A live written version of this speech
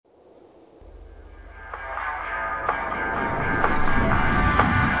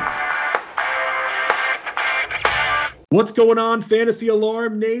What's going on, Fantasy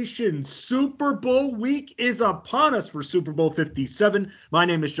Alarm Nation? Super Bowl week is upon us for Super Bowl 57. My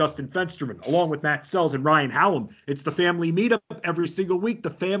name is Justin Fensterman, along with Matt Selz and Ryan Hallam. It's the family meetup every single week, the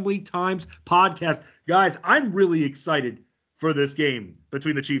Family Times podcast. Guys, I'm really excited for this game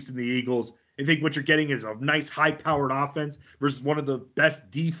between the Chiefs and the Eagles. I think what you're getting is a nice high-powered offense versus one of the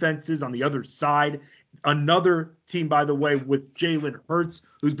best defenses on the other side. Another team, by the way, with Jalen Hurts,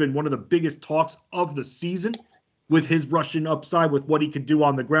 who's been one of the biggest talks of the season, with his rushing upside, with what he could do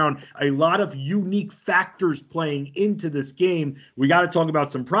on the ground. A lot of unique factors playing into this game. We got to talk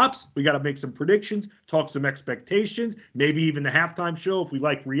about some props. We got to make some predictions, talk some expectations, maybe even the halftime show if we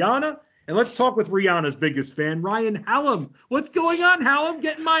like Rihanna. And let's talk with Rihanna's biggest fan, Ryan Hallam. What's going on, Hallam?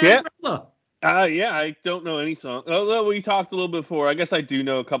 Getting my umbrella. I don't know any song. Although we talked a little bit before, I guess I do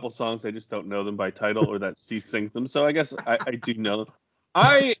know a couple songs. I just don't know them by title or that she sings them. So I guess I do know them.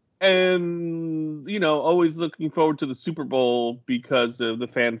 I am, always looking forward to the Super Bowl because of the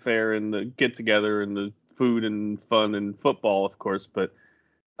fanfare and the get-together and the food and fun and football, of course, but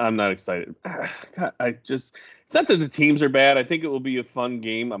I'm not excited. God, it's not that the teams are bad. I think it will be a fun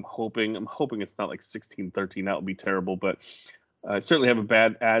game. I'm hoping it's not like 16-13. That would be terrible, but I certainly have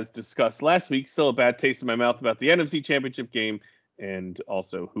as discussed last week, still a bad taste in my mouth about the NFC Championship game and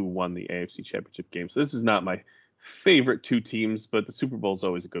also who won the AFC Championship game. So this is not my favorite two teams, but the Super Bowl is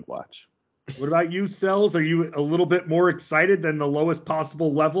always a good watch. What about you, Selz? Are you a little bit more excited than the lowest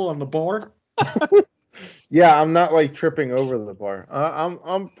possible level on the bar? Yeah, I'm not like tripping over the bar.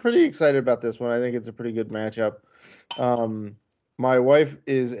 I'm pretty excited about this one. I think it's a pretty good matchup. My wife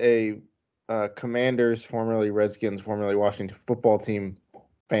is a Commanders, formerly Redskins, formerly Washington football team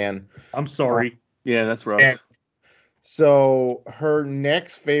fan. I'm sorry. Yeah, that's rough. And so her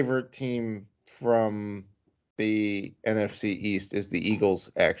next favorite team from the NFC East is the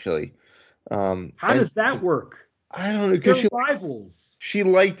Eagles, actually. How does that work? I don't know, because They're rivals. She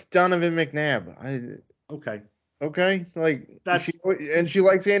liked Donovan McNabb. Okay, like she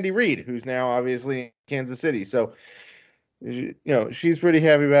likes Andy Reid, who's now obviously in Kansas City. So, she's pretty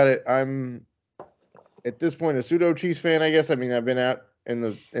happy about it. I'm at this point a pseudo Chiefs fan, I guess. I mean, I've been out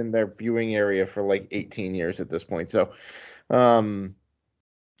in their viewing area for like 18 years at this point. So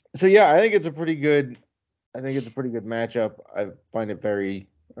yeah, I think it's a pretty good matchup. I find it very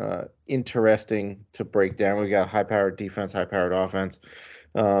interesting to break down. We got high-powered defense, high-powered offense,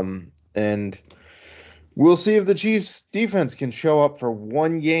 and we'll see if the Chiefs' defense can show up for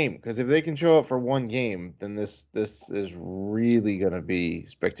one game. Because if they can show up for one game, then this is really going to be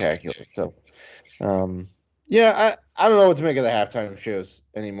spectacular. So, yeah, I don't know what to make of the halftime shows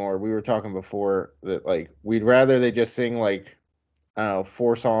anymore. We were talking before that like we'd rather they just sing like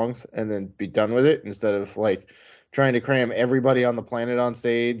 4 songs and then be done with it instead of like trying to cram everybody on the planet on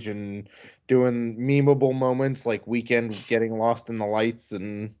stage and doing memeable moments like Weekend getting lost in the lights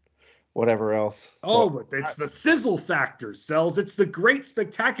and whatever else. But it's the sizzle factor, Selz. It's the great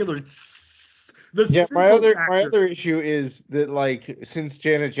spectacular. My other issue is that like since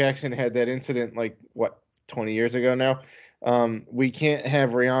Janet Jackson had that incident 20 years ago now, we can't have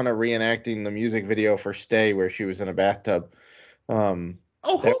Rihanna reenacting the music video for Stay where she was in a bathtub. Who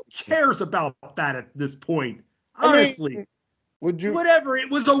cares about that at this point? Honestly, whatever. It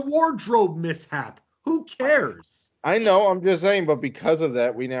was a wardrobe mishap. Who cares? I know. I'm just saying, but because of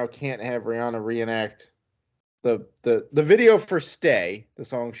that, we now can't have Rihanna reenact the video for Stay, the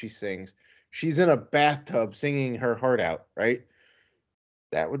song she sings. She's in a bathtub singing her heart out, right?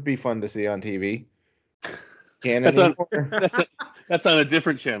 That would be fun to see on TV. That's on a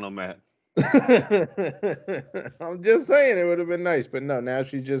different channel, Matt. I'm just saying it would have been nice, but no, now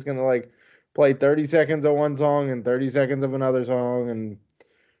she's just gonna like play 30 seconds of one song and 30 seconds of another song, and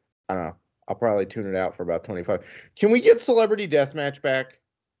I don't know. I'll probably tune it out for about 25. Can we get Celebrity Deathmatch back?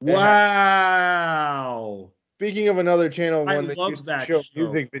 Wow. Speaking of another channel, one that used to show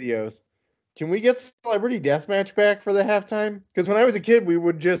music videos, can we get Celebrity Deathmatch back for the halftime? Because when I was a kid, we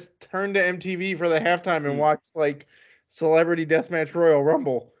would just turn to MTV for the halftime and watch like Celebrity Deathmatch Royal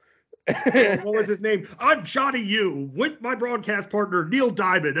Rumble. What was his name? I'm Johnny U with my broadcast partner Neil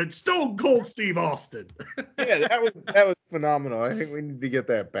Diamond and Stone Cold Steve Austin. Yeah, that was phenomenal. I think we need to get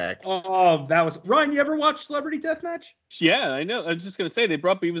that back. That was Ryan. You ever watch Celebrity Deathmatch? Yeah, I know. I was just gonna say they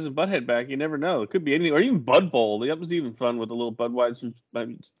brought Beavis and Butthead back. You never know. It could be anything, or even Bud Bowl. That was even fun with a little Budweiser.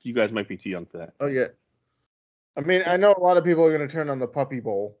 You guys might be too young for that. Oh yeah. I mean, I know a lot of people are gonna turn on the Puppy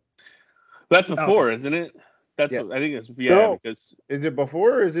Bowl. That's before, isn't it? That's Yeah. what I think. It's No. because Is it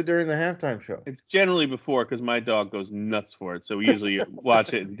before or is it during the halftime show? it's generally before because my dog goes nuts for it. So we usually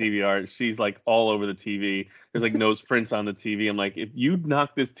watch it in DVR. She's like all over the TV. There's like nose prints on the TV. I'm like, if you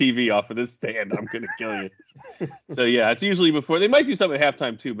knock this TV off of this stand, I'm gonna kill you. So yeah, it's usually before. They might do something at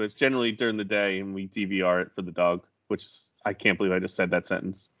halftime too, but it's generally during the day, and we DVR it for the dog. Which I can't believe I just said that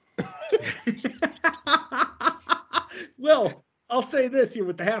sentence. Well, I'll say this here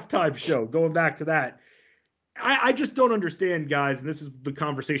with the halftime show, going back to that. I just don't understand, guys, and this is the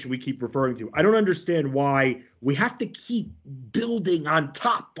conversation we keep referring to. I don't understand why we have to keep building on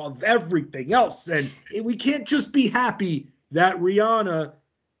top of everything else. And we can't just be happy that Rihanna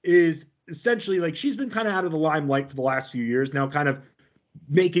is essentially like she's been kind of out of the limelight for the last few years, now kind of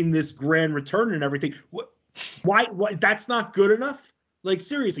making this grand return and everything. Why that's not good enough? Like,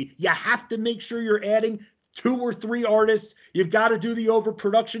 seriously, you have to make sure you're adding 2 or 3 artists. You've got to do the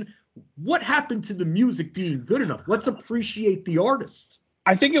overproduction. What happened to the music being good enough? Let's appreciate the artist.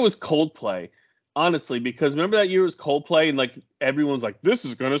 I think it was Coldplay, honestly, because remember that year was Coldplay and like everyone's like, this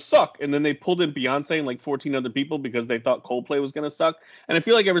is going to suck. And then they pulled in Beyonce and like 14 other people because they thought Coldplay was going to suck. And I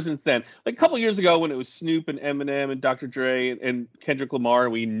feel like ever since then, like a couple years ago when it was Snoop and Eminem and Dr. Dre and Kendrick Lamar,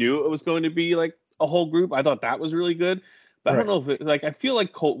 we knew it was going to be like a whole group. I thought that was really good. But right. I don't know if I feel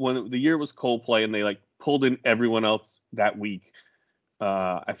like when the year was Coldplay and they like pulled in everyone else that week.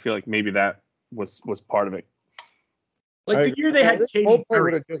 I feel like maybe that was part of it. Like the year they had Katy Perry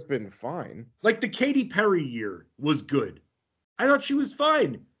would have just been fine. Like the Katy Perry year was good. I thought she was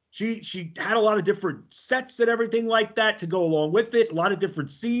fine. She had a lot of different sets and everything like that to go along with it. A lot of different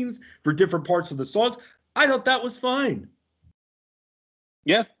scenes for different parts of the songs. I thought that was fine.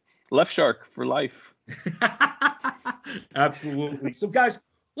 Yeah, Left Shark for life. Absolutely. So guys,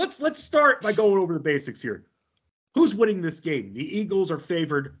 let's start by going over the basics here. Who's winning this game? The Eagles are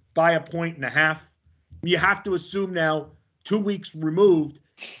favored by 1.5. You have to assume now, 2 weeks removed,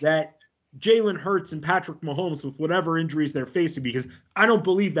 that Jalen Hurts and Patrick Mahomes, with whatever injuries they're facing, because I don't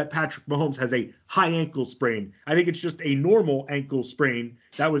believe that Patrick Mahomes has a high ankle sprain. I think it's just a normal ankle sprain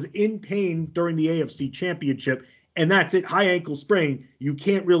that was in pain during the AFC Championship, and that's it. High ankle sprain. You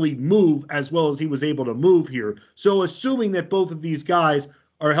can't really move as well as he was able to move here. So assuming that both of these guys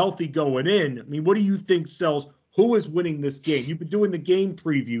are healthy going in, I mean, what do you think, Selz? Who is winning this game? You've been doing the game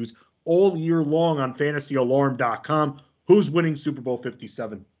previews all year long on fantasyalarm.com. Who's winning Super Bowl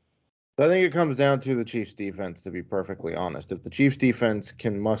 57? I think it comes down to the Chiefs' defense, to be perfectly honest. If the Chiefs' defense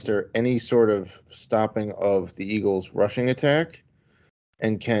can muster any sort of stopping of the Eagles' rushing attack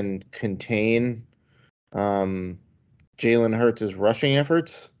and can contain Jalen Hurts' rushing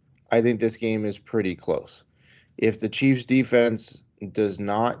efforts, I think this game is pretty close. If the Chiefs' defense does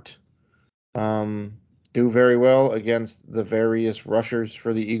not do very well against the various rushers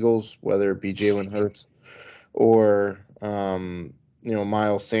for the Eagles, whether it be Jalen Hurts or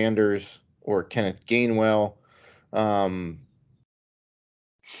Miles Sanders or Kenneth Gainwell. I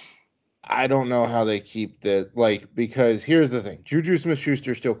don't know how they keep because here's the thing. Juju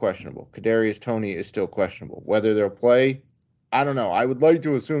Smith-Schuster is still questionable. Kadarius Toney is still questionable. Whether they'll play, I don't know. I would like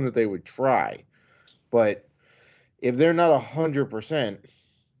to assume that they would try. But if they're not 100%,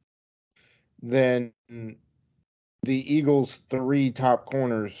 then the Eagles' 3 top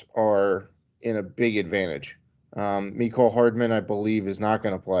corners are in a big advantage. Mecole Hardman, I believe, is not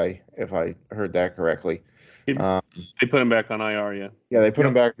going to play, if I heard that correctly. They put him back on IR, yeah. Yeah, they put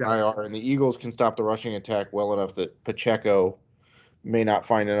him back on IR, and the Eagles can stop the rushing attack well enough that Pacheco may not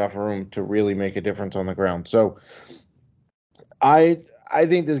find enough room to really make a difference on the ground. So I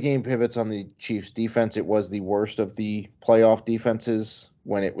think this game pivots on the Chiefs' defense. It was the worst of the playoff defenses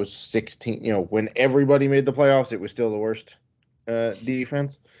when it was 16. When everybody made the playoffs, it was still the worst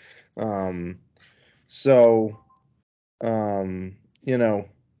defense. I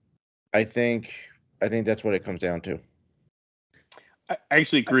think that's what it comes down to. I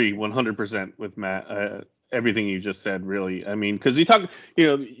actually agree 100% with Matt. Everything you just said, really. I mean, because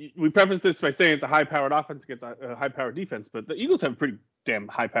we preface this by saying it's a high-powered offense against a high-powered defense, but the Eagles have a pretty damn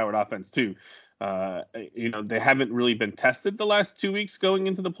high-powered offense too. They haven't really been tested the last 2 weeks going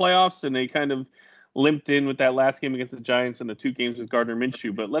into the playoffs, and they kind of limped in with that last game against the Giants and the 2 games with Gardner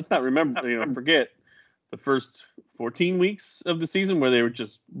Minshew. But let's not forget the first 14 weeks of the season where they were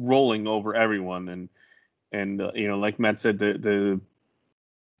just rolling over everyone, and like Matt said, the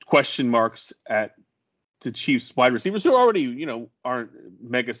question marks at the Chiefs wide receivers, who already aren't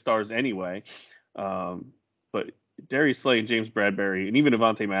mega stars anyway, but Darius Slay and James Bradbury and even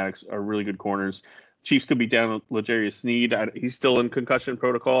Avonte Maddox are really good corners. Chiefs could be down L'Jarius Sneed. He's still in concussion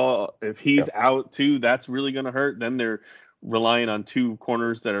protocol. If he's out too, that's really going to hurt. Then they're relying on two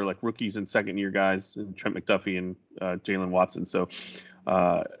corners that are like rookies and second-year guys, Trent McDuffie and Jalen Watson. So,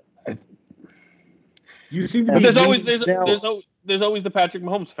 you seem to but be. There's always the Patrick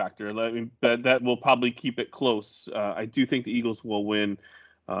Mahomes factor. I mean, that will probably keep it close. I do think the Eagles will win,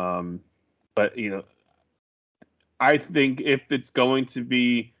 but I think if it's going to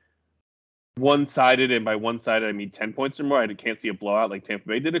be one-sided, and by one-sided I mean 10 points or more, I can't see a blowout like Tampa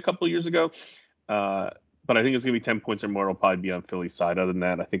Bay did a couple of years ago. But I think it's going to be 10 points or more. It'll probably be on Philly's side. Other than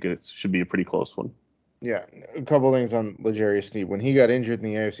that, I think it should be a pretty close one. Yeah, a couple things on L'Jarius Sneed. When he got injured in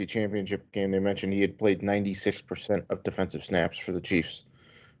the AFC Championship game, they mentioned he had played 96% of defensive snaps for the Chiefs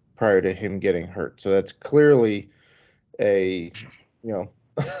prior to him getting hurt. So that's clearly a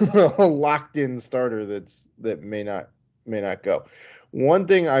a locked-in starter that may not go. One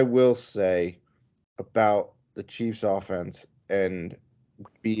thing I will say about the Chiefs offense and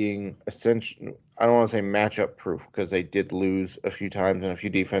being essentially, I don't want to say matchup proof because they did lose a few times and a few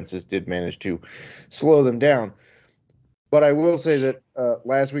defenses did manage to slow them down. But I will say that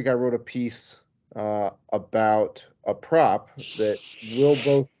last week I wrote a piece about a prop that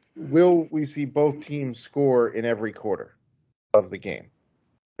will we see both teams score in every quarter of the game,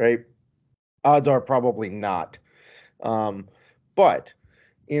 right? Odds are probably not. But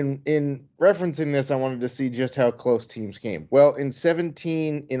in referencing this, I wanted to see just how close teams came. Well, in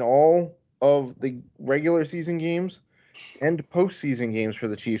 17 in all of the regular season games and postseason games for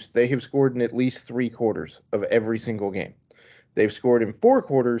the Chiefs, they have scored in at least 3 quarters of every single game. They've scored in 4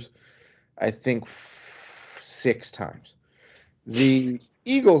 quarters, I think 6 times. The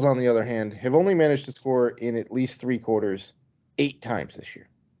Eagles, on the other hand, have only managed to score in at least 3 quarters 8 times this year.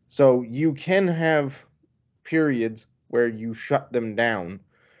 So you can have periods where you shut them down.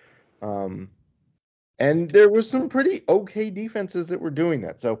 And there was some pretty okay defenses that were doing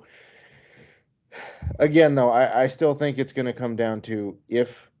that. So, again, though, I still think it's going to come down to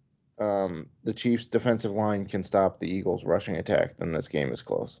if the Chiefs' defensive line can stop the Eagles' rushing attack, then this game is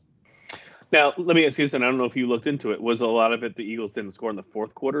close. Now, let me ask you this, and I don't know if you looked into it. Was a lot of it the Eagles didn't score in the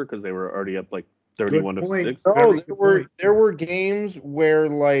fourth quarter because they were already up like 31-6? No, there were games where,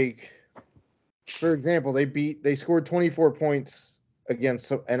 like, for example, they scored 24 points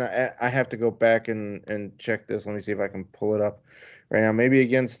against, and I have to go back and check this. Let me see if I can pull it up right now. Maybe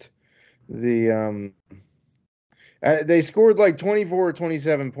against the they scored like 24 or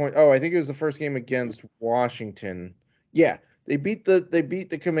 27 points. Oh, I think it was the first game against Washington. Yeah, they beat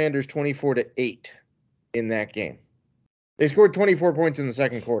the Commanders 24-8 in that game. They scored 24 points in the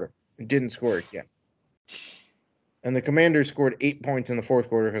second quarter and didn't score it yet. And the Commanders scored 8 points in the fourth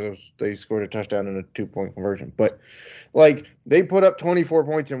quarter because they scored a touchdown and a 2-point conversion. But, like, they put up 24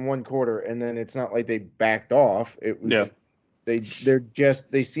 points in one quarter, and then it's not like they backed off. It was,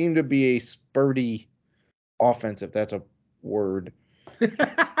 they seem to be a spurty offense, if that's a word.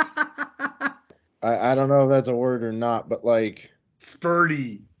 I don't know if that's a word or not, but, like,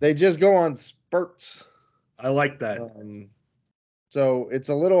 spurty. They just go on spurts. I like that. So it's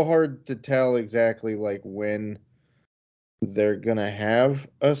a little hard to tell exactly, like, when they're going to have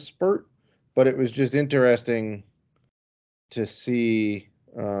a spurt, but it was just interesting to see,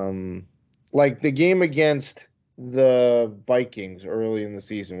 like the game against the Vikings early in the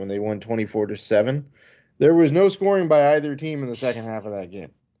season when they won 24-7. There was no scoring by either team in the second half of that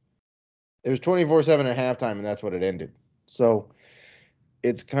game. It was 24-7 at halftime, and that's what it ended. So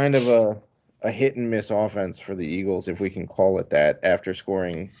it's kind of a hit and miss offense for the Eagles, if we can call it that, after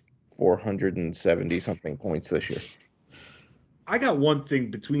scoring 470 something points this year. I got one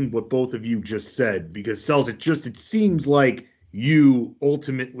thing between what both of you just said, because Selz, it seems like you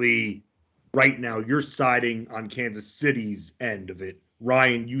ultimately right now you're siding on Kansas City's end of it.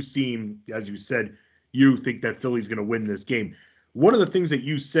 Ryan, you seem, as you said, you think that Philly's going to win this game. One of the things that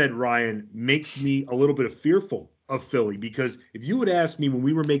you said, Ryan, makes me a little bit fearful of Philly, because if you had asked me when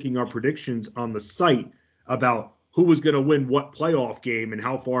we were making our predictions on the site about who was going to win what playoff game and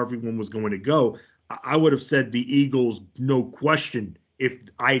how far everyone was going to go, I would have said the Eagles, no question, if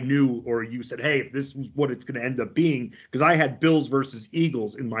I knew, or you said, hey, if this was what it's going to end up being, because I had Bills versus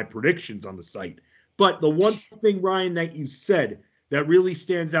Eagles in my predictions on the site. But the one thing, Ryan, that you said that really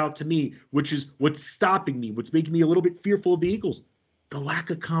stands out to me, which is what's stopping me, what's making me a little bit fearful of the Eagles, the lack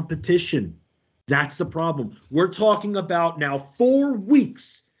of competition. That's the problem. We're talking about now 4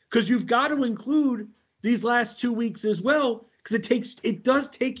 weeks, because you've got to include these last 2 weeks as well, because it does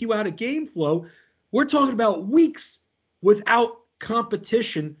take you out of game flow. We're talking about weeks without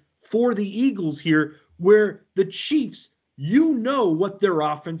competition for the Eagles here, where the Chiefs, you know what their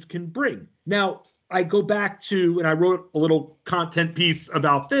offense can bring. Now, I go back to, and I wrote a little content piece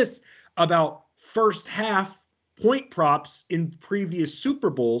about this, about first half point props in previous Super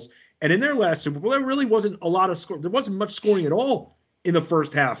Bowls. And in their last Super Bowl, there really wasn't a lot of score. There wasn't much scoring at all in the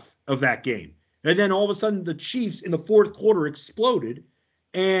first half of that game. And then all of a sudden, the Chiefs in the fourth quarter exploded.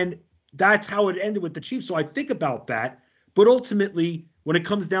 And that's how it ended with the Chiefs. So I think about that. But ultimately, when it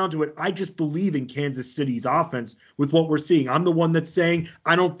comes down to it, I just believe in Kansas City's offense with what we're seeing. I'm the one that's saying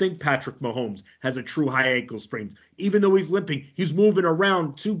I don't think Patrick Mahomes has a true high ankle sprain. Even though he's limping, he's moving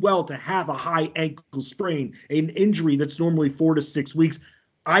around too well to have a high ankle sprain, an injury that's normally 4 to 6 weeks.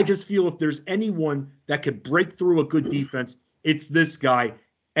 I just feel if there's anyone that could break through a good defense, it's this guy.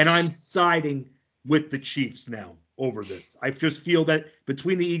 And I'm siding with the Chiefs now over this. I just feel that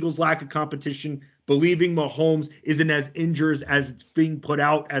between the Eagles' lack of competition, believing Mahomes isn't as injured as it's being put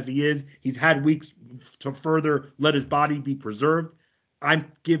out as he is, he's had weeks to further let his body be preserved. I'm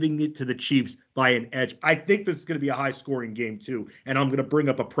giving it to the Chiefs by an edge. I think this is going to be a high-scoring game, too, and I'm going to bring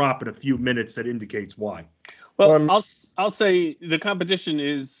up a prop in a few minutes that indicates why. Well, I'll say the competition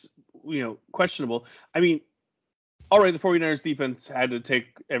is, questionable. I mean, all right, the 49ers defense had to take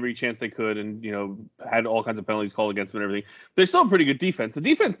every chance they could and, had all kinds of penalties called against them and everything. They're still a pretty good defense. The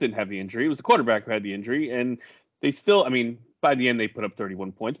defense didn't have the injury. It was the quarterback who had the injury. And they still, by the end, they put up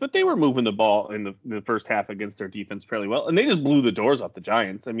 31 points. But they were moving the ball in the first half against their defense fairly well. And they just blew the doors off the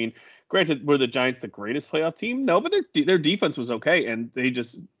Giants. Granted, were the Giants the greatest playoff team? No, but their defense was okay. And they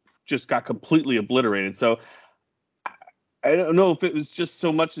just got completely obliterated. So I don't know if it was just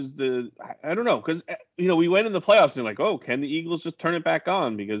so much as I don't know, because we went in the playoffs and like, oh, can the Eagles just turn it back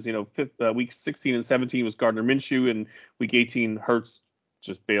on? Because week 16 and 17 was Gardner Minshew, and week 18 Hurts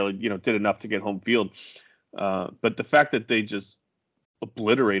just barely did enough to get home field. But the fact that they just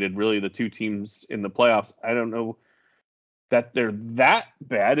obliterated really the two teams in the playoffs, I don't know that they're that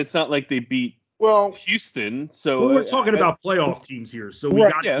bad. It's not like they beat Houston. So we're talking about playoff teams here, so we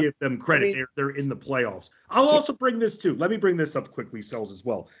got to give them credit. They're in the playoffs. I'll also bring this too. Let me bring this up quickly, Selz, as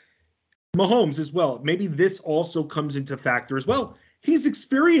well. Mahomes as well. Maybe this also comes into factor as well. He's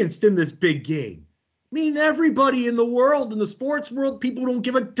experienced in this big game. Everybody in the world, in the sports world, people don't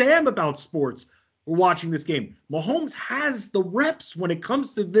give a damn about sports or watching this game. Mahomes has the reps when it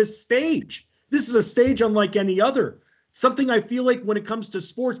comes to this stage. This is a stage unlike any other. Something I feel like when it comes to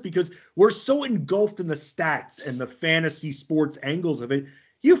sports, because we're so engulfed in the stats and the fantasy sports angles of it,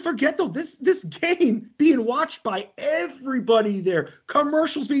 you forget, though, this game being watched by everybody there.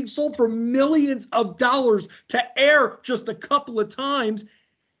 Commercials being sold for millions of dollars to air just a couple of times.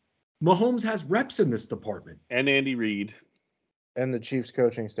 Mahomes has reps in this department. And Andy Reid. And the Chiefs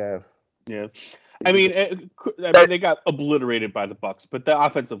coaching staff. Yeah. They got obliterated by the Bucs, but the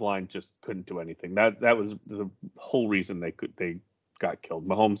offensive line just couldn't do anything. That was the whole reason they got killed.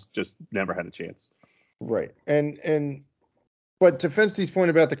 Mahomes just never had a chance. Right. But to Fensty's point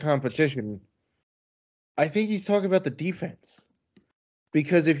about the competition, I think he's talking about the defense.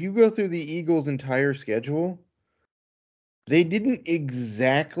 Because if you go through the Eagles' entire schedule, they didn't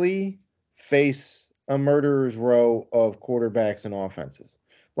exactly face a murderer's row of quarterbacks and offenses.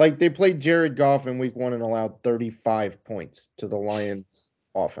 Like, they played Jared Goff in week 1 and allowed 35 points to the Lions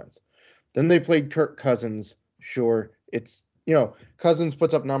offense. Then they played Kirk Cousins. Sure, it's, Cousins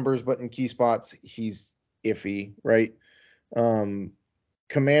puts up numbers, but in key spots, he's iffy, right?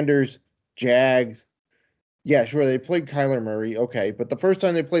 Commanders, Jags. Yeah, sure, they played Kyler Murray. Okay, but the first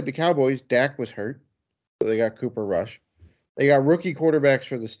time they played the Cowboys, Dak was hurt. So they got Cooper Rush. They got rookie quarterbacks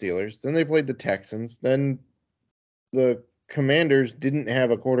for the Steelers. Then they played the Texans. Then the Commanders didn't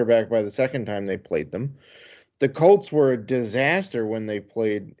have a quarterback by the second time they played them. The Colts were a disaster when they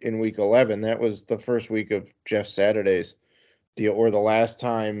played in week 11. That was the first week of Jeff Saturday's deal, or the last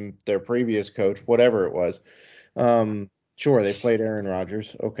time their previous coach, whatever it was. Sure, they played Aaron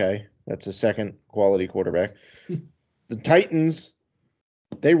Rodgers. Okay, that's a second quality quarterback. The Titans,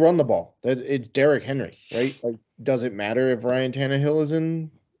 they run the ball. It's Derrick Henry, right? Like, does it matter if Ryan Tannehill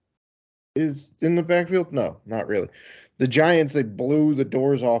is in the backfield? No, not really. The Giants, they blew the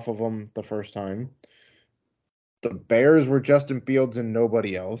doors off of them the first time. The Bears were Justin Fields and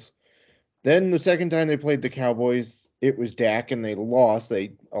nobody else. Then the second time they played the Cowboys, it was Dak, and they lost.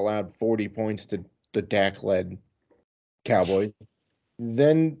 They allowed 40 points to the Dak-led Cowboys.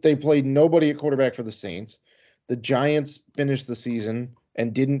 Then they played nobody at quarterback for the Saints. The Giants finished the season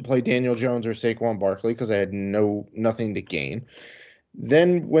and didn't play Daniel Jones or Saquon Barkley because they had nothing to gain.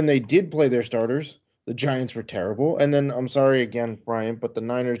 Then when they did play their starters, the Giants were terrible. And then, I'm sorry again, Brian, but the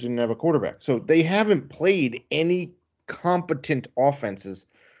Niners didn't have a quarterback. So they haven't played any competent offenses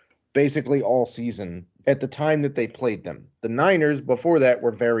basically all season at the time that they played them. The Niners before that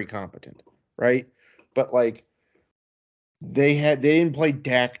were very competent, right? But like they didn't play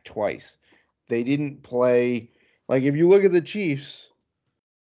Dak twice. They didn't play Like, if you look at the Chiefs,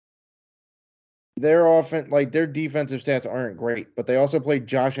 their defensive stats aren't great, but they also played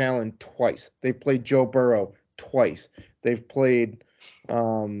Josh Allen twice. They've played Joe Burrow twice. They've played,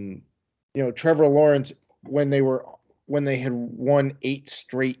 Trevor Lawrence when they had won 8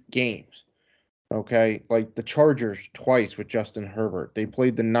 straight games. Okay, like the Chargers twice with Justin Herbert. They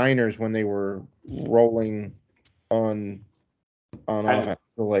played the Niners when they were rolling on offense.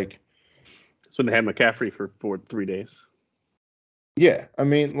 So like, that's when they had McCaffrey for 3 days. Yeah, I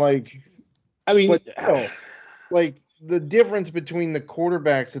mean, but like the difference between the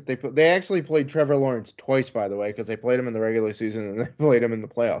quarterbacks that they actually played Trevor Lawrence twice, by the way, because they played him in the regular season and they played him in the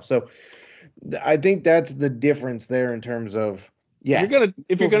playoffs. So I think that's the difference there in terms of, yes.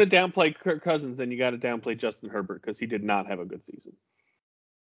 If you're gonna downplay Kirk Cousins, then you got to downplay Justin Herbert because he did not have a good season.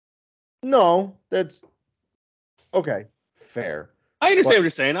 No, that's okay. Fair. I understand what you're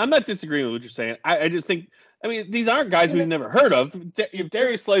saying. I'm not disagreeing with what you're saying. I just think, these aren't guys we've never heard of.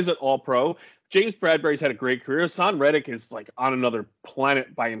 Darius Slay's an All-Pro. James Bradbury's had a great career. Hassan Reddick is like on another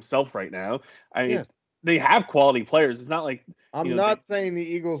planet by himself right now. They have quality players. It's not like I'm not saying the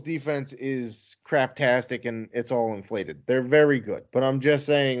Eagles' defense is craptastic and it's all inflated. They're very good, but I'm just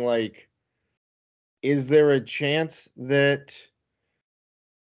saying, like, is there a chance that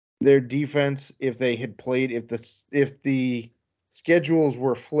their defense, if they had played, if the schedules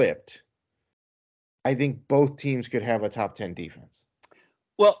were flipped, I think both teams could have a top 10 defense.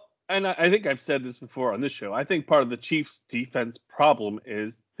 Well, and I think I've said this before on this show. I think part of the Chiefs' defense problem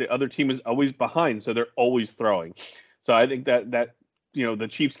is the other team is always behind, so they're always throwing. So I think that the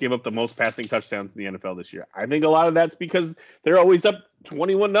Chiefs gave up the most passing touchdowns in the NFL this year. I think a lot of that's because they're always up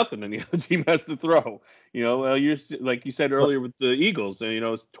 21-0, and the other team has to throw. You're like you said earlier with the Eagles.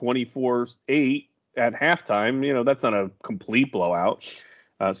 It's 24-8 at halftime. That's not a complete blowout.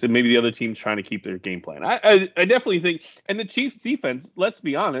 So maybe the other team's trying to keep their game plan. I definitely think, and the Chiefs defense, let's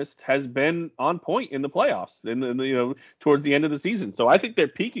be honest, has been on point in the playoffs and towards the end of the season. So I think they're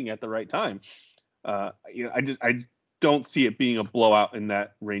peaking at the right time. I don't see it being a blowout in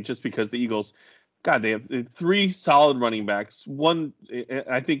that range just because the Eagles, God, they have 3 solid running backs. One,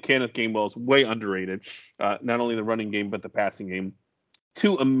 I think Kenneth Gainwell is way underrated. Not only the running game, but the passing game.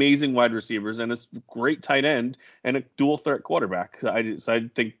 2 amazing wide receivers and a great tight end and a dual threat quarterback. So I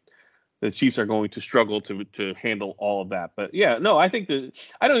think the Chiefs are going to struggle to handle all of that. But yeah, no, I don't think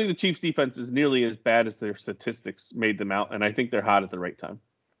the Chiefs defense is nearly as bad as their statistics made them out. And I think they're hot at the right time.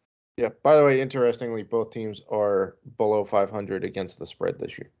 Yeah. By the way, interestingly, both teams are below 500 against the spread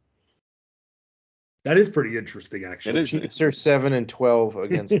this year. That is pretty interesting, actually. The Chiefs are 7-12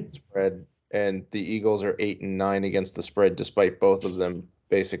 against the spread. And the Eagles are 8-9 against the spread, despite both of them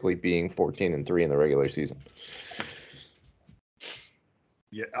basically being 14-3 in the regular season.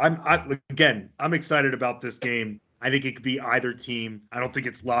 Yeah, I'm excited about this game. I think it could be either team. I don't think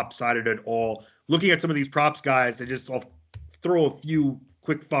it's lopsided at all. Looking at some of these props, guys, I'll throw a few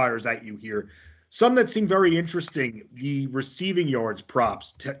quick fires at you here. Some that seem very interesting, the receiving yards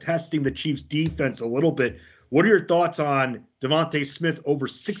props, testing the Chiefs' defense a little bit. What are your thoughts on Devontae Smith over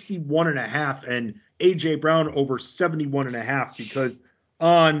 61.5 and A.J. Brown over 71.5? Because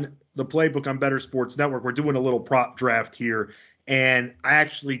on the playbook on Better Sports Network, we're doing a little prop draft here, and I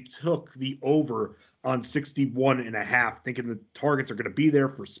actually took the over on 61.5, thinking the targets are going to be there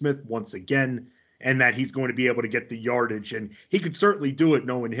for Smith once again, and that he's going to be able to get the yardage, and he could certainly do it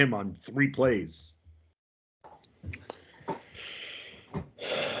knowing him on 3 plays.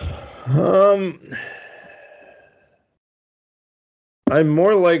 I'm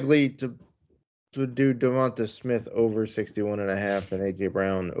more likely to do Devonta Smith over 61.5 than A.J.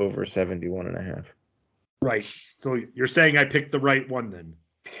 Brown over 71.5. Right. So you're saying I picked the right one then?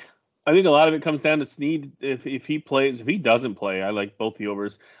 I think a lot of it comes down to Snead. If he plays, if he doesn't play, I like both the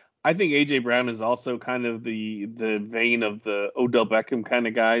overs. I think A.J. Brown is also kind of the vein of the Odell Beckham kind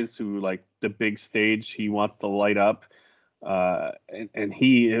of guys who like the big stage. He wants to light up. And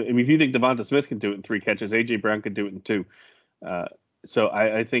he, if you think Devonta Smith can do it in 3 catches, A.J. Brown could do it in 2. So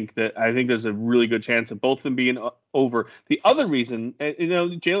I think there's a really good chance of both of them being over. The other reason,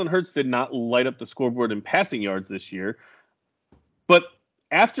 Jalen Hurts did not light up the scoreboard in passing yards this year, but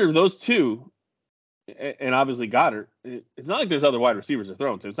after those 2, and obviously Goddard, it's not like there's other wide receivers they're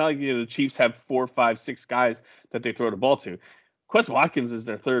throwing to. It's not like the Chiefs have 4, 5, 6 guys that they throw the ball to. Quez Watkins is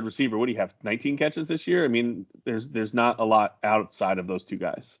their 3rd receiver. What do you have? 19 catches this year? I mean, there's not a lot outside of those 2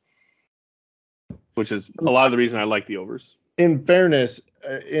 guys, which is a lot of the reason I like the overs. In fairness,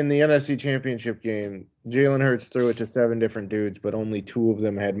 in the NFC Championship game, Jalen Hurts threw it to 7 different dudes, but only 2 of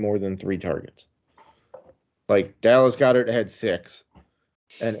them had more than 3 targets. Like Dallas Goedert had 6,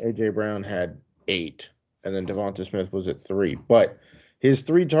 and A.J. Brown had 8. and then Devonta Smith was at 3. But his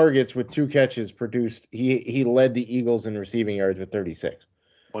 3 targets with 2 catches produced. He led the Eagles in receiving yards with 36.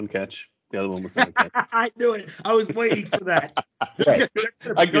 1 catch. The other one was not a catch. I knew it. I was waiting for that.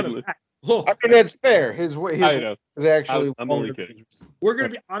 I get I mean, that's fair. His I know. is actually. I'm only kidding. We're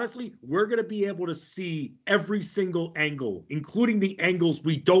gonna be able to see every single angle, including the angles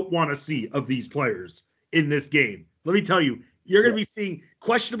we don't want to see of these players in this game. Let me tell you, you're gonna be seeing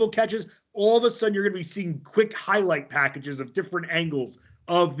questionable catches. All of a sudden, you're gonna be seeing quick highlight packages of different angles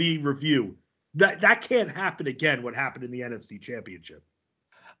of the review. That can't happen again. What happened in the NFC Championship?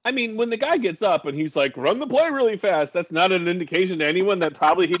 I mean, when the guy gets up and he's like, run the play really fast, that's not an indication to anyone that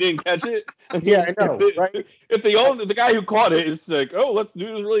probably he didn't catch it. Yeah, I know, right? If the guy who caught it is like, oh, let's do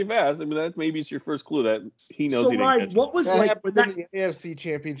this really fast, I mean, that maybe is your first clue that he knows he didn't catch it. What was that like happened in the AFC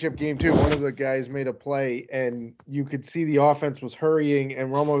Championship game, too? One of the guys made a play, and you could see the offense was hurrying, and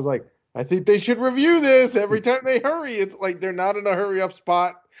Romo was like, I think they should review this every time they hurry. It's like they're not in a hurry-up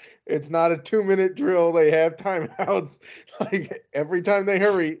spot. It's not a 2-minute drill. They have timeouts. Like every time they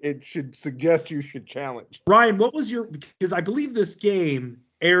hurry, it should suggest you should challenge. Ryan, what was because I believe this game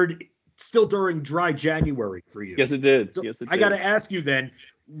aired still during dry January for you. Yes, it did. So yes, it did. I got to ask you then,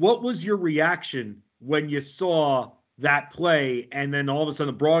 what was your reaction when you saw that play and then all of a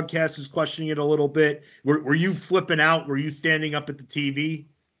sudden the broadcast was questioning it a little bit? Were you flipping out? Were you standing up at the TV?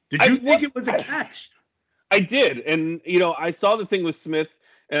 Did you think it was a catch? I did. And, I saw the thing with Smith.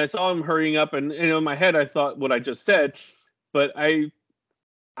 And I saw him hurrying up, and in my head, I thought what I just said. But I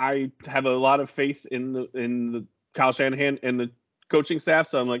have a lot of faith in the Kyle Shanahan and the coaching staff.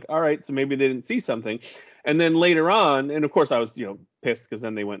 So I'm like, all right, so maybe they didn't see something. And then later on, and of course I was pissed because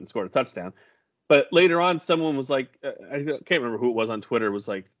then they went and scored a touchdown. But later on, someone was like, I can't remember who it was on Twitter, was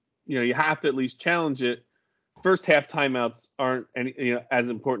like, you have to at least challenge it. First half timeouts aren't as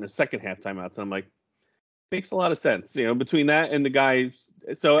important as second half timeouts. And I'm like, makes a lot of sense, between that and the guy.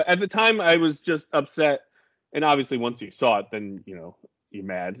 So at the time I was just upset. And obviously once you saw it, then, you're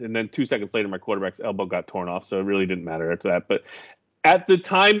mad. And then 2 seconds later, my quarterback's elbow got torn off. So it really didn't matter after that. But at the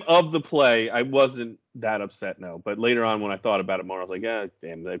time of the play, I wasn't that upset. No, but later on when I thought about it more, I was like, yeah,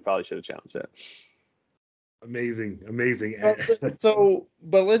 damn, they probably should have challenged that. Amazing.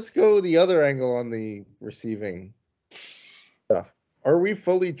 But let's go the other angle on the receiving stuff. Are we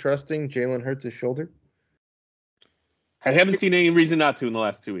fully trusting Jalen Hurts' shoulder? I haven't seen any reason not to in the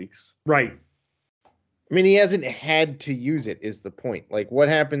last 2 weeks. Right. I mean, he hasn't had to use it is the point. Like, what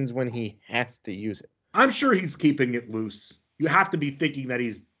happens when he has to use it? I'm sure he's keeping it loose. You have to be thinking that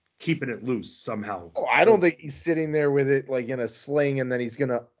he's keeping it loose somehow. Oh, I don't think he's sitting there with it like in a sling and then he's going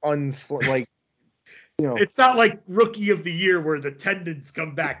to unsling, like, It's not like Rookie of the Year where the tendons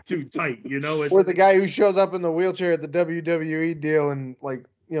come back too tight, It's, or the guy who shows up in the wheelchair at the WWE deal and, like,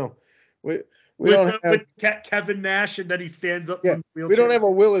 we don't have with Kevin Nash and then he stands up from the wheelchair. We don't have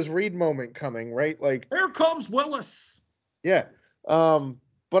a Willis Reed moment coming, right? Like, here comes Willis. Yeah.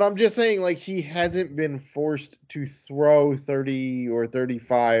 But I'm just saying, like, he hasn't been forced to throw 30 or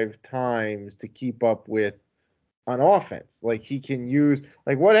 35 times to keep up with on offense. Like, he can use,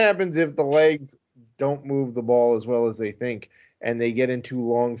 like, what happens if the legs don't move the ball as well as they think and they get into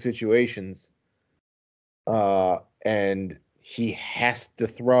long situations and he has to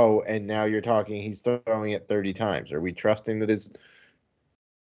throw, and now you're talking he's throwing it 30 times. Are we trusting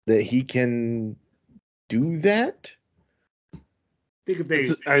that he can do that? Think if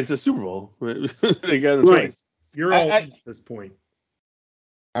it's a Super Bowl. They got a right. choice. You're all at this point.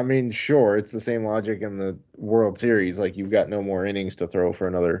 I mean, sure, it's the same logic in the World Series. Like, you've got no more innings to throw for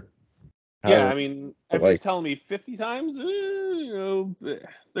another. Yeah, I mean, everybody's telling me 50 times,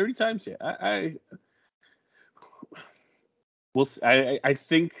 30 times. Yeah, We'll see. I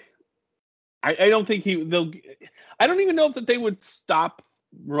think I don't think they'll. I don't even know if that they would stop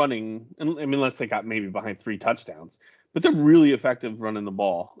running. I mean, unless they got maybe behind 3 touchdowns. But they're really effective running the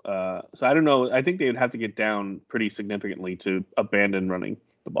ball. So I don't know. I think they would have to get down pretty significantly to abandon running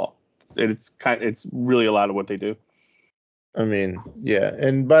the ball. It's really a lot of what they do. I mean, yeah.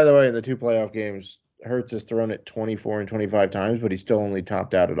 And by the way, in the 2 playoff games, Hurts has thrown it 24 and 25 times, but he's still only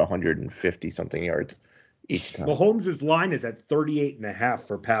topped out at 150 something yards each time. Mahomes' line is at 38.5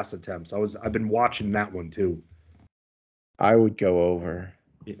 for pass attempts. I've been watching that one too. I would go over.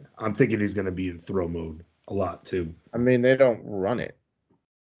 Yeah, I'm thinking he's going to be in throw mode a lot too. I mean, they don't run it.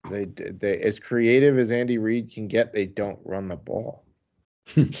 They as creative as Andy Reid can get, they don't run the ball.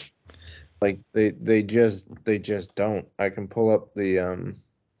 Like they just don't. I can pull up the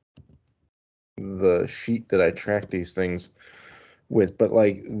sheet that I track these things with, but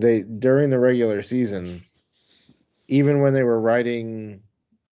like they during the regular season, even when they were riding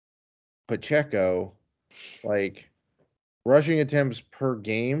Pacheco, like rushing attempts per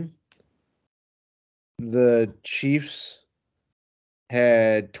game, the Chiefs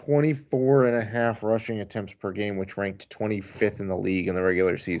had 24.5 rushing attempts per game, which ranked 25th in the league in the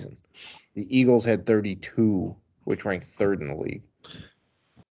regular season. The Eagles had 32, which ranked third in the league.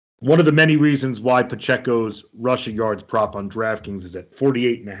 One of the many reasons why Pacheco's rushing yards prop on DraftKings is at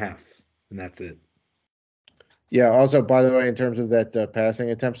 48.5, and that's it. Yeah, also, by the way, in terms of that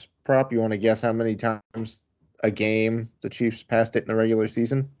passing attempts prop, you want to guess how many times a game the Chiefs passed it in the regular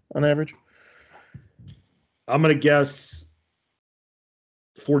season on average? I'm going to guess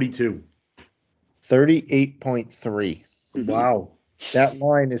 42. 38.3. Wow. That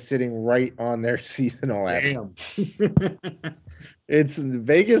line is sitting right on their seasonal average. Damn. It's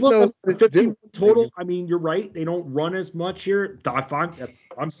Vegas knows what to do. Total. I mean, you're right. They don't run as much here. If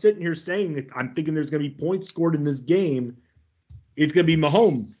I'm sitting here saying that I'm thinking there's going to be points scored in this game, it's going to be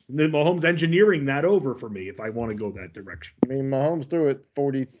Mahomes. And then Mahomes engineering that over for me if I want to go that direction. I mean, Mahomes threw it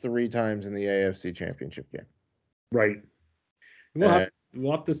 43 times in the AFC Championship game. Right. We'll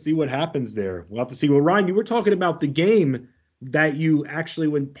have to see what happens there. We'll have to see. Well, Ryan, you were talking about the game that you actually,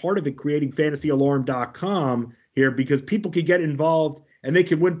 when part of it, creating fantasyalarm.com here, because people could get involved and they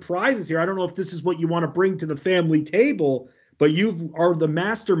can win prizes here. I don't know if this is what you want to bring to the family table, but you are the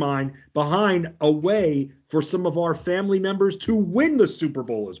mastermind behind a way for some of our family members to win the Super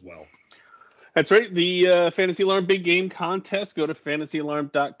Bowl as well. That's right. The Fantasy Alarm Big Game Contest. Go to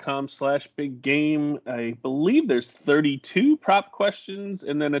fantasyalarm.com/big game. I believe there's 32 prop questions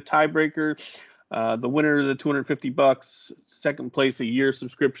and then a tiebreaker. The winner, the $250, second place, a year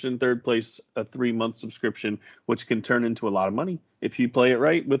subscription, third place, a 3-month subscription, which can turn into a lot of money if you play it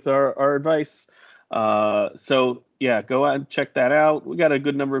right with our advice. So yeah, go out and check that out. We got a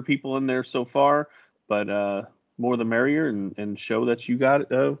good number of people in there so far, but more the merrier, and show that you got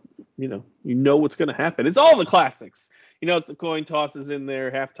you know what's going to happen. It's all the classics. It's the coin toss is in there,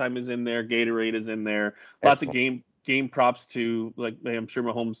 halftime is in there, Gatorade is in there, lots of game props too. Like, I'm sure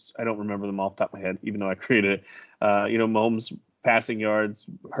Mahomes, I don't remember them off the top of my head, even though I created it. Mahomes passing yards,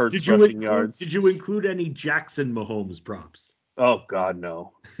 Hurts rushing yards. Did you include any Jackson Mahomes props? Oh God,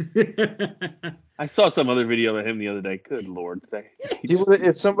 no. I saw some other video of him the other day. Good Lord.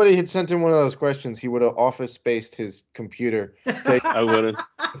 If somebody had sent him one of those questions, he would have office spaced his computer. I would have.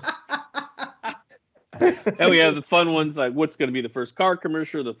 And we have the fun ones like what's going to be the first car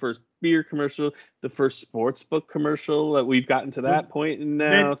commercial, the first beer commercial, the first sports book commercial. We've gotten to that point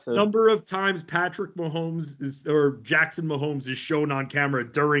now. So number of times Patrick Mahomes or Jackson Mahomes is shown on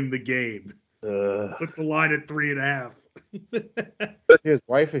camera during the game. Put the line at 3.5. His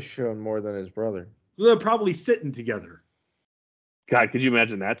wife is shown more than his brother. They're probably sitting together. God, could you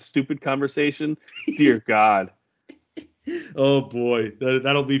imagine that stupid conversation? Dear God. Oh boy,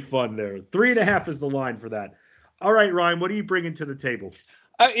 that'll be fun there. 3.5 is the line for that. All right, Ryan, what are you bringing to the table?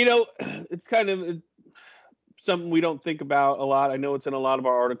 It's kind of something we don't think about a lot. I know it's in a lot of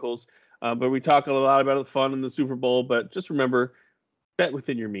our articles, but we talk a lot about the fun in the Super Bowl. But just remember, bet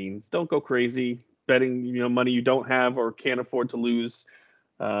within your means. Don't go crazy betting, money you don't have or can't afford to lose.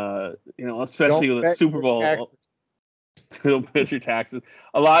 Especially with the Super Bowl. Don't bet your taxes.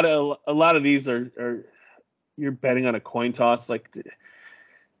 A lot of these are you're betting on a coin toss. Like,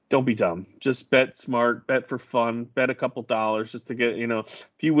 don't be dumb. Just bet smart. Bet for fun. Bet a couple dollars just to get. If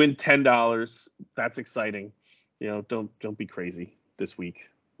you win $10, that's exciting. Don't be crazy this week.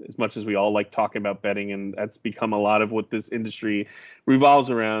 As much as we all like talking about betting, and that's become a lot of what this industry revolves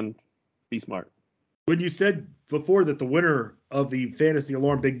around. Be smart. When you said before that the winner of the Fantasy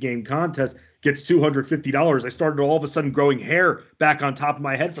Alarm Big Game Contest gets $250, I started all of a sudden growing hair back on top of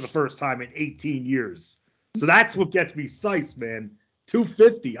my head for the first time in 18 years. So that's what gets me sized, man.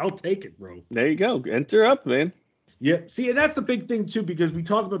 $250, I'll take it, bro. There you go. Enter up, man. Yeah. See, and that's a big thing too, because we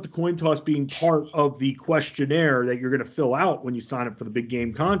talk about the coin toss being part of the questionnaire that you're going to fill out when you sign up for the Big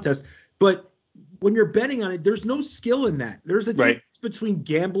Game Contest. But when you're betting on it, there's no skill in that. There's a difference between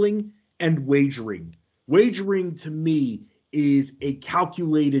gambling and wagering. Wagering to me is a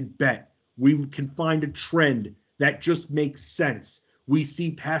calculated bet. We can find a trend that just makes sense. We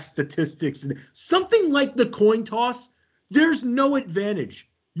see past statistics and something like the coin toss. There's no advantage.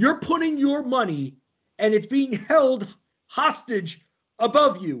 You're putting your money and it's being held hostage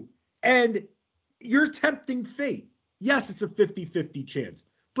above you and you're tempting fate. Yes, it's a 50-50 chance,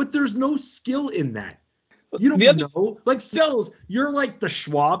 but there's no skill in that. You don't know. Like Selz, you're like the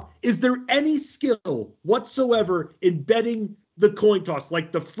Schwab. Is there any skill whatsoever in betting the coin toss?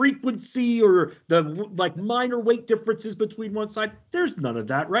 Like the frequency or the minor weight differences between one side? There's none of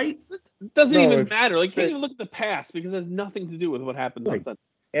that, right? It doesn't even matter. Like, you can't even look at the past because it has nothing to do with what happens on Sunday.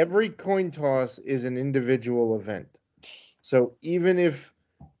 every coin toss is an individual event. So even if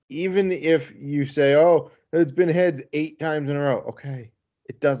you say, oh, it's been heads 8 times in a row, okay,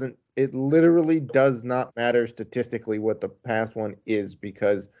 it literally does not matter statistically what the past one is,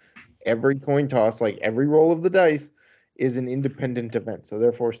 because every coin toss, like every roll of the dice, is an independent event. So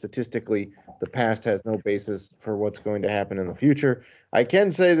therefore, statistically, the past has no basis for what's going to happen in the future. I can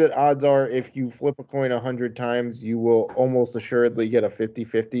say that odds are if you flip a coin 100 times, you will almost assuredly get a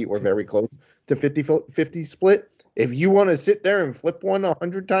 50-50 or very close to 50-50 split. If you want to sit there and flip one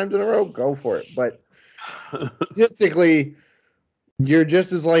 100 times in a row, go for it. But statistically, you're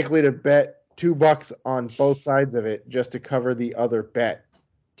just as likely to bet $2 on both sides of it just to cover the other bet.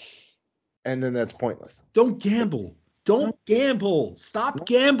 And then that's pointless. Don't gamble. Don't gamble. Stop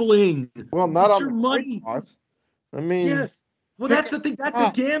gambling. Well, not It's on your the money. toss. I mean, Yes. Well, that's the thing. That's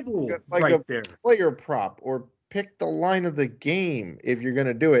a gamble like right a there. player prop, or pick the line of the game if you're going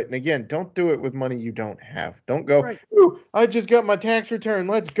to do it. And again, don't do it with money you don't have. Don't go, Right. ooh, I just got my tax return.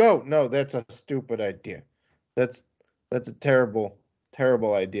 Let's go. No, that's a stupid idea. That's a terrible,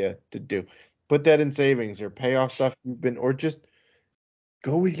 terrible idea to do. Put that in savings or pay off stuff or just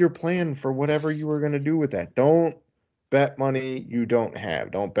go with your plan for whatever you were going to do with that. Don't bet money you don't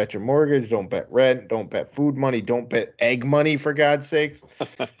have. Don't bet your mortgage. Don't bet rent. Don't bet food money. Don't bet egg money, for God's sakes.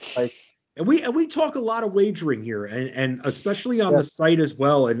 And we talk a lot of wagering here, and especially on the site as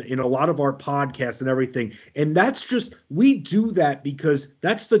well, and in a lot of our podcasts and everything. And that's just, we do that because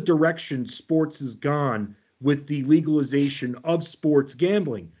that's the direction sports has gone with the legalization of sports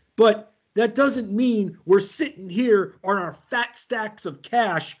gambling. But that doesn't mean we're sitting here on our fat stacks of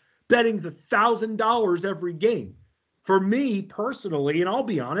cash betting the $1,000 every game. For me personally, and I'll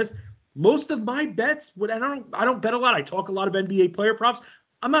be honest, most of my bets, I don't bet a lot. I talk a lot of NBA player props.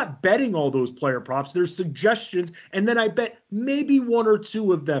 I'm not betting all those player props. There's suggestions, and then I bet maybe 1 or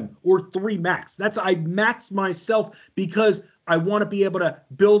 2 of them, or 3 max. I max myself because I want to be able to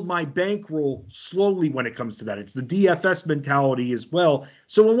build my bankroll slowly when it comes to that. It's the DFS mentality as well.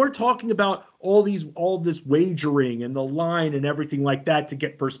 So when we're talking about all this wagering and the line and everything like that to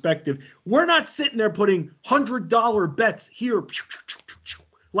get perspective, we're not sitting there putting $100 bets here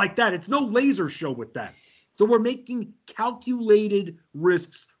like that. It's no laser show with that. So we're making calculated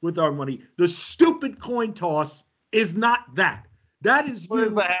risks with our money. The stupid coin toss is not that. That is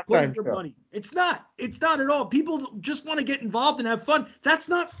you putting your money. It's not. It's not at all. People just want to get involved and have fun. That's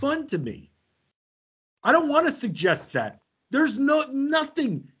not fun to me. I don't want to suggest that. There's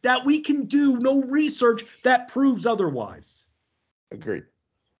nothing that we can do, no research that proves otherwise. Agreed.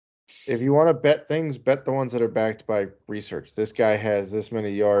 If you want to bet things, bet the ones that are backed by research. This guy has this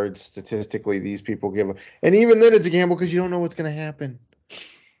many yards. Statistically, these people give him. And even then, it's a gamble because you don't know what's going to happen.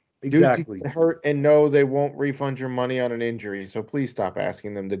 Exactly. Dudes get hurt and no, they won't refund your money on an injury. So please stop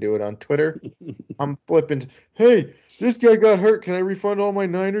asking them to do it on Twitter. I'm flippant. Hey, this guy got hurt. Can I refund all my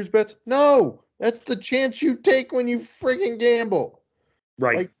Niners bets? No, that's the chance you take when you friggin' gamble.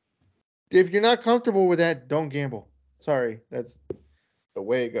 Right. Like, if you're not comfortable with that, don't gamble. Sorry, that's the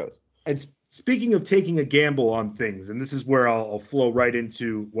way it goes. And speaking of taking a gamble on things, and this is where I'll flow right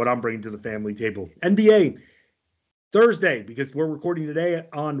into what I'm bringing to the family table. NBA, Thursday, because we're recording today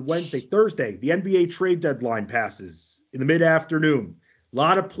on Wednesday, Thursday, the NBA trade deadline passes in the mid-afternoon. A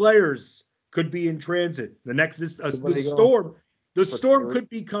lot of players could be in transit. The storm could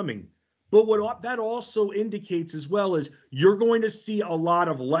be coming. But what that also indicates as well is you're going to see a lot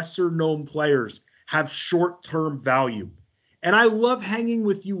of lesser-known players have short-term value. And I love hanging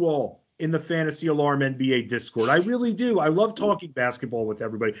with you all in the Fantasy Alarm NBA Discord. I really do. I love talking basketball with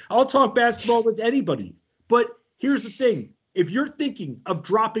everybody. I'll talk basketball with anybody. But here's the thing. If you're thinking of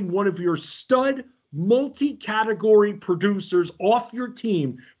dropping one of your stud multi-category producers off your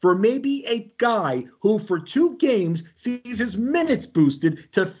team for maybe a guy who for 2 games sees his minutes boosted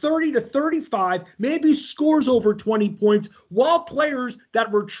to 30 to 35, maybe scores over 20 points, while players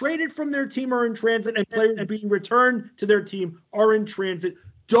that were traded from their team are in transit and players being returned to their team are in transit,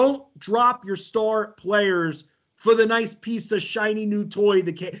 don't drop your star players for the nice piece of shiny new toy.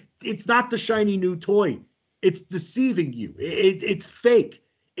 It's not the shiny new toy. It's deceiving you. It's fake.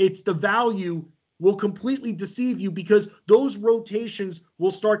 It's the value will completely deceive you because those rotations will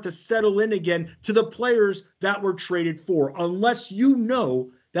start to settle in again to the players that were traded for, unless you know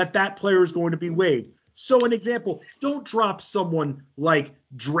that player is going to be waived. So an example, don't drop someone like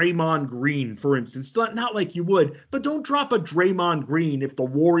Draymond Green, for instance. Not like you would, but don't drop a Draymond Green if the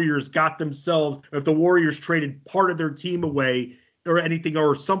Warriors if the Warriors traded part of their team away or anything,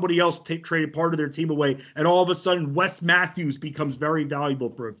 or somebody else traded part of their team away, and all of a sudden Wes Matthews becomes very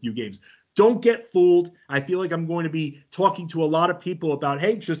valuable for a few games. Don't get fooled. I feel like I'm going to be talking to a lot of people about,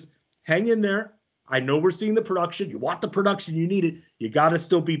 hey, just hang in there. I know we're seeing the production. You want the production. You need it. You got to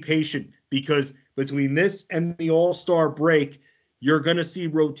still be patient, because between this and the All-Star break, you're going to see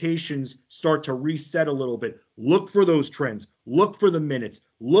rotations start to reset a little bit. Look for those trends. Look for the minutes.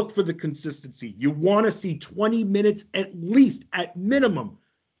 Look for the consistency. You want to see 20 minutes at least, at minimum,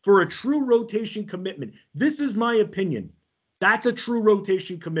 for a true rotation commitment. This is my opinion. That's a true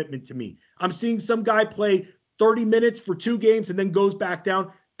rotation commitment to me. I'm seeing some guy play 30 minutes for 2 games and then goes back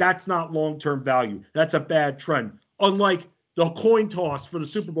down. That's not long-term value. That's a bad trend. Unlike the coin toss for the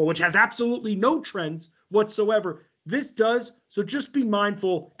Super Bowl, which has absolutely no trends whatsoever, this does. So just be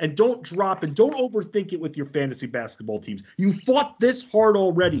mindful and don't drop and don't overthink it with your fantasy basketball teams. You fought this hard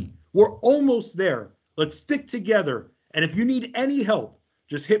already. We're almost there. Let's stick together. And if you need any help,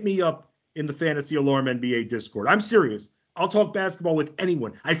 just hit me up in the Fantasy Alarm NBA Discord. I'm serious. I'll talk basketball with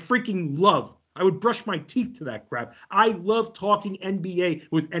anyone. I would brush my teeth to that crap. I love talking NBA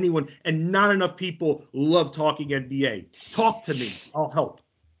with anyone, and not enough people love talking NBA. Talk to me. I'll help.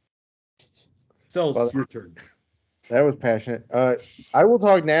 Selz, your turn. That was passionate. I will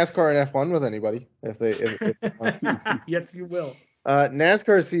talk NASCAR and F1 with anybody if Yes, you will.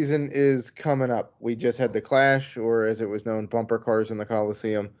 NASCAR season is coming up. We just had the Clash, or as it was known, bumper cars in the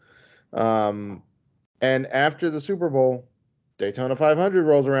Coliseum. And after the Super Bowl, Daytona 500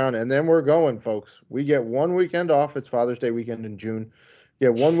 rolls around, and then we're going, folks. We get 1 weekend off. It's Father's Day weekend in June.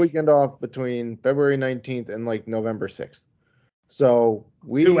 Get 1 weekend off between February 19th and like November 6th. So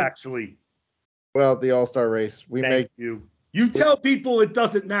Two, actually. Well, the All-Star race. Thank you. You tell people it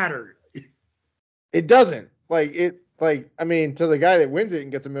doesn't matter. It doesn't. I mean, to the guy that wins it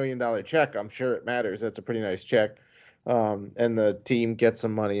and gets $1 million check, I'm sure it matters. That's a pretty nice check. And the team gets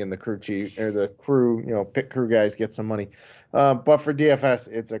some money, and the crew chief or the crew, pit crew guys get some money. But for DFS,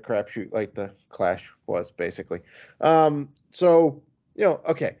 it's a crapshoot like the Clash was basically. Okay,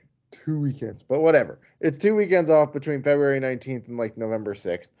 2 weekends, but whatever. It's 2 weekends off between February 19th and like November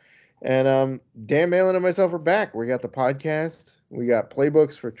 6th. And Dan Malin and myself are back. We got the podcast. We got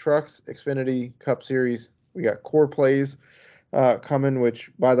playbooks for trucks, Xfinity Cup Series. We got core plays coming,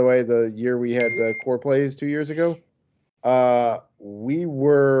 which, by the way, the year we had the core plays 2 years ago, we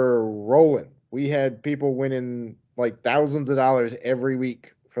were rolling. We had people winning like thousands of dollars every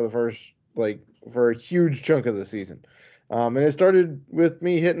week for the first, for a huge chunk of the season. And it started with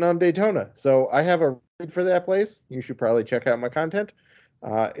me hitting on Daytona. So I have a read for that place. You should probably check out my content.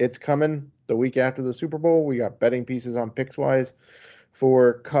 It's coming the week after the Super Bowl. We got betting pieces on PicksWise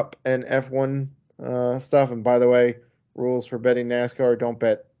for Cup and F1 stuff. And by the way, rules for betting NASCAR: don't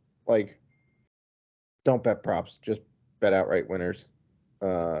bet props. Just bet outright winners,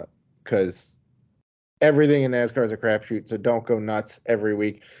 because everything in NASCAR is a crapshoot. So don't go nuts every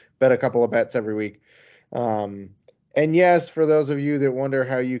week. Bet a couple of bets every week. And yes, for those of you that wonder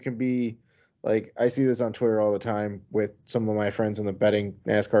how you can be, I see this on Twitter all the time with some of my friends in the betting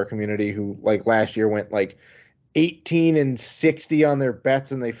NASCAR community who, last year went 18-60 on their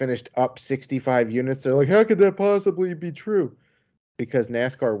bets and they finished up 65 units. They're like, how could that possibly be true? Because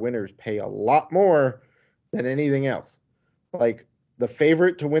NASCAR winners pay a lot more than anything else. The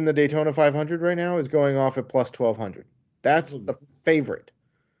favorite to win the Daytona 500 right now is going off at plus 1,200. That's the favorite.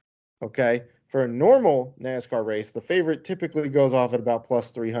 Okay? For a normal NASCAR race, the favorite typically goes off at about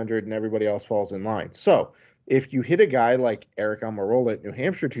plus 300 and everybody else falls in line. So if you hit a guy like Eric Almirola at New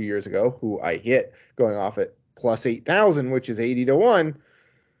Hampshire 2 years ago, who I hit going off at plus 8,000, which is 80-1,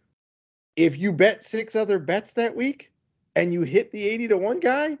 if you bet 6 other bets that week and you hit the 80-1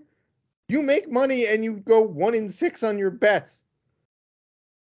 guy, you make money and you go 1-6 on your bets.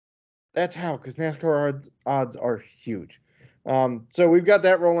 That's how, because NASCAR odds are huge. So we've got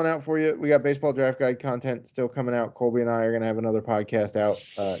that rolling out for you. We got baseball draft guide content still coming out. Colby and I are going to have another podcast out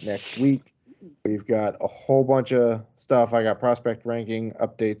next week. We've got a whole bunch of stuff. I got prospect ranking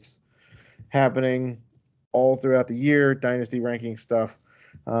updates happening all throughout the year, dynasty ranking stuff.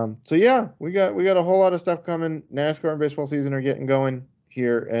 So yeah, we got a whole lot of stuff coming. NASCAR and baseball season are getting going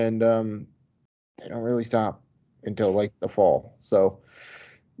here, and they don't really stop until the fall. So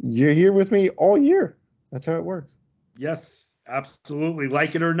you're here with me all year. That's how it works. Yes, absolutely.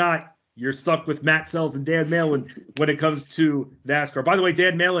 Like it or not, you're stuck with Matt Selz and Dan Malin when it comes to NASCAR. By the way,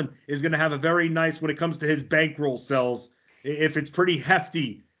 Dan Malin is going to have a very nice, when it comes to his bankroll, Selz, if it's pretty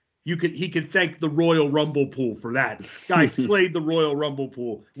hefty, he can thank the Royal Rumble pool for that. Guy slayed the Royal Rumble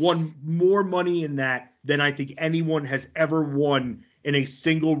pool, won more money in that than I think anyone has ever won in a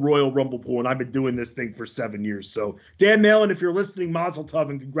single Royal Rumble pool, and I've been doing this thing for 7 years. So, Dan Malin, if you're listening, mazel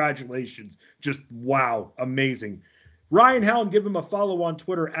tov and congratulations. Just, wow, amazing. Ryan Hallam, give him a follow on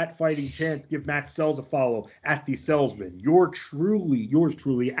Twitter at Fighting Chance. Give Matt Selz a follow at The Selzman. Yours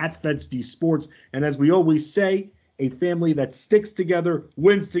truly at FedSD Sports. And as we always say, a family that sticks together,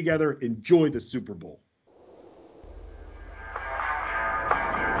 wins together. Enjoy the Super Bowl.